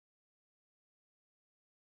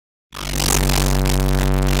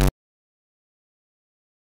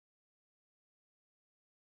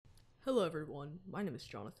Hello everyone, my name is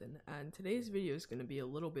Jonathan, and today's video is going to be a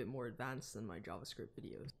little bit more advanced than my JavaScript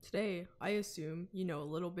videos. Today, I assume you know a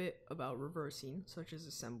little bit about reversing, such as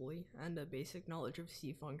assembly, and a basic knowledge of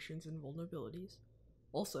C functions and vulnerabilities.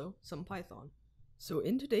 Also, some Python. So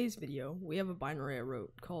in today's video, we have a binary I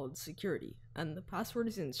wrote called security, and the password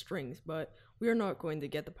is in strings, but we are not going to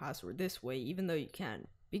get the password this way even though you can,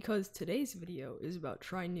 because today's video is about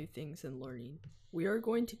trying new things and learning. We are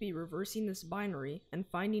going to be reversing this binary and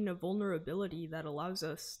finding a vulnerability that allows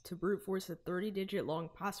us to brute force a 30-digit long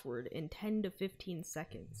password in 10 to 15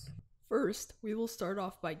 seconds. First, we will start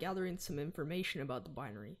off by gathering some information about the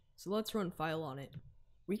binary, so let's run file on it.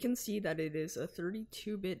 We can see that it is a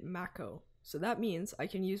 32-bit macro, so that means I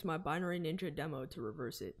can use my Binary Ninja demo to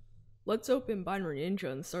reverse it. Let's open Binary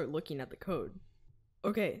Ninja and start looking at the code.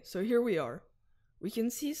 Okay, so here we are. We can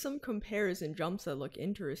see some compares and jumps that look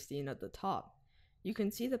interesting at the top. You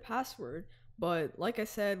can see the password, but like I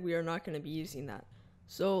said, we are not going to be using that.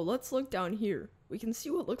 So let's look down here. We can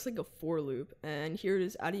see what looks like a for loop, and here it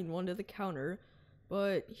is adding 1 to the counter,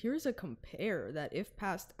 but here's a compare that if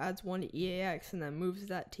passed adds 1 to EAX and then moves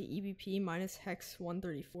that to EBP minus hex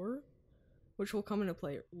 134, which will come into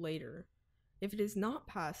play later. If it is not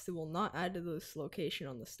passed, it will not add to this location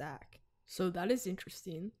on the stack. So that is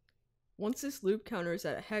interesting. Once this loop counter is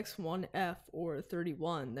at hex 1F or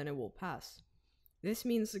 31, then it will pass. This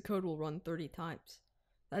means the code will run 30 times.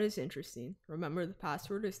 That is interesting. Remember, the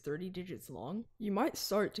password is 30 digits long. You might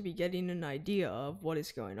start to be getting an idea of what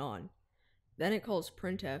is going on. Then it calls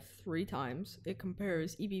printf 3 times. It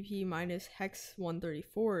compares EBP minus hex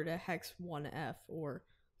 134 to hex 1F, or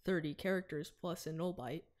 30 characters plus a null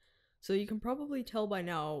byte. So you can probably tell by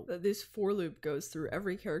now that this for loop goes through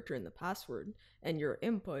every character in the password and your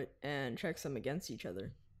input and checks them against each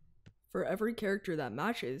other. For every character that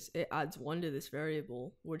matches, it adds 1 to this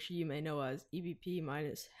variable, which you may know as EBP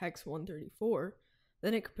minus hex 134.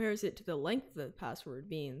 Then it compares it to the length of the password,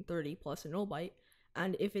 being 30 plus a null byte,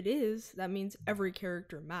 and if it is, that means every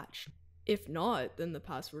character matched. If not, then the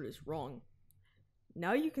password is wrong.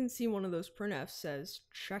 Now you can see one of those printfs says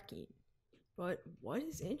checking. But what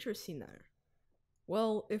is interesting there?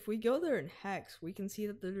 Well, if we go there in hex, we can see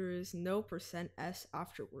that there is no %s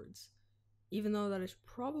afterwards, even though that is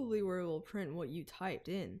probably where it will print what you typed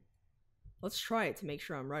in. Let's try it to make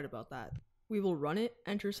sure I'm right about that. We will run it,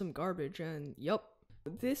 enter some garbage, and yup.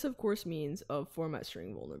 This of course means a format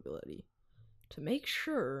string vulnerability. To make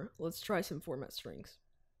sure, let's try some format strings.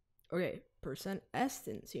 Okay, %s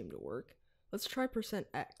didn't seem to work. Let's try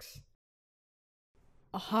 %x.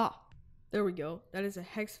 Aha! There we go. That is a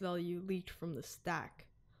hex value leaked from the stack.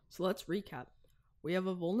 So let's recap. We have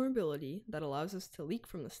a vulnerability that allows us to leak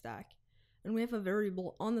from the stack, and we have a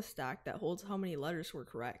variable on the stack that holds how many letters were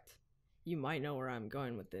correct. You might know where I'm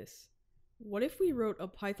going with this. What if we wrote a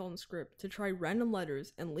Python script to try random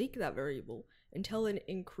letters and leak that variable until it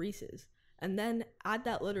increases, and then add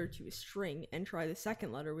that letter to a string and try the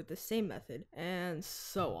second letter with the same method, and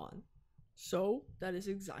so on. So that is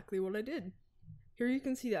exactly what I did. Here you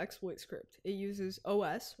can see the exploit script. It uses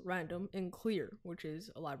os, random, and clear, which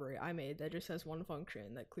is a library I made that just has one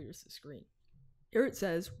function that clears the screen. Here it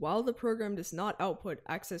says, while the program does not output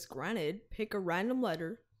access granted, pick a random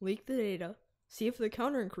letter, leak the data, see if the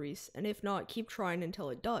counter increase, and if not, keep trying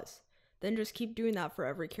until it does. Then just keep doing that for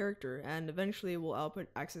every character, and eventually it will output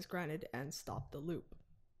access granted and stop the loop.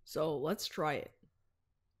 So let's try it.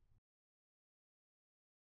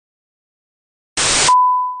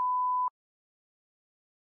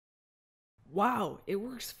 Wow, it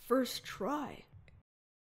works first try.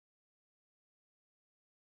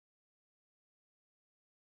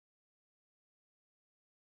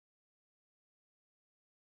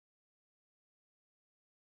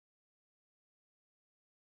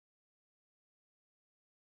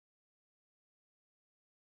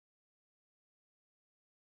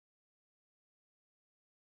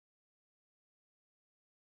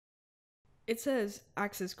 It says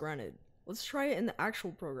access granted. Let's try it in the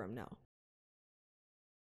actual program now.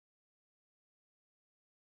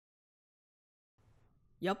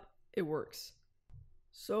 Yup, it works.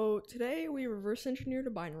 So today we reverse engineered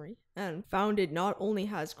a binary and found it not only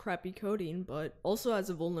has crappy coding but also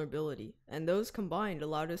has a vulnerability, and those combined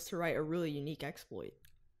allowed us to write a really unique exploit.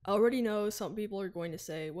 I already know some people are going to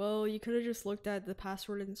say, well, you could have just looked at the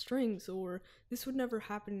password in strings, or this would never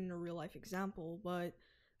happen in a real life example, but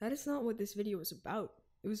that is not what this video was about.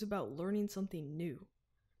 It was about learning something new.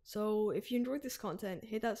 So if you enjoyed this content,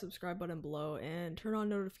 hit that subscribe button below and turn on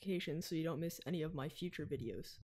notifications so you don't miss any of my future videos.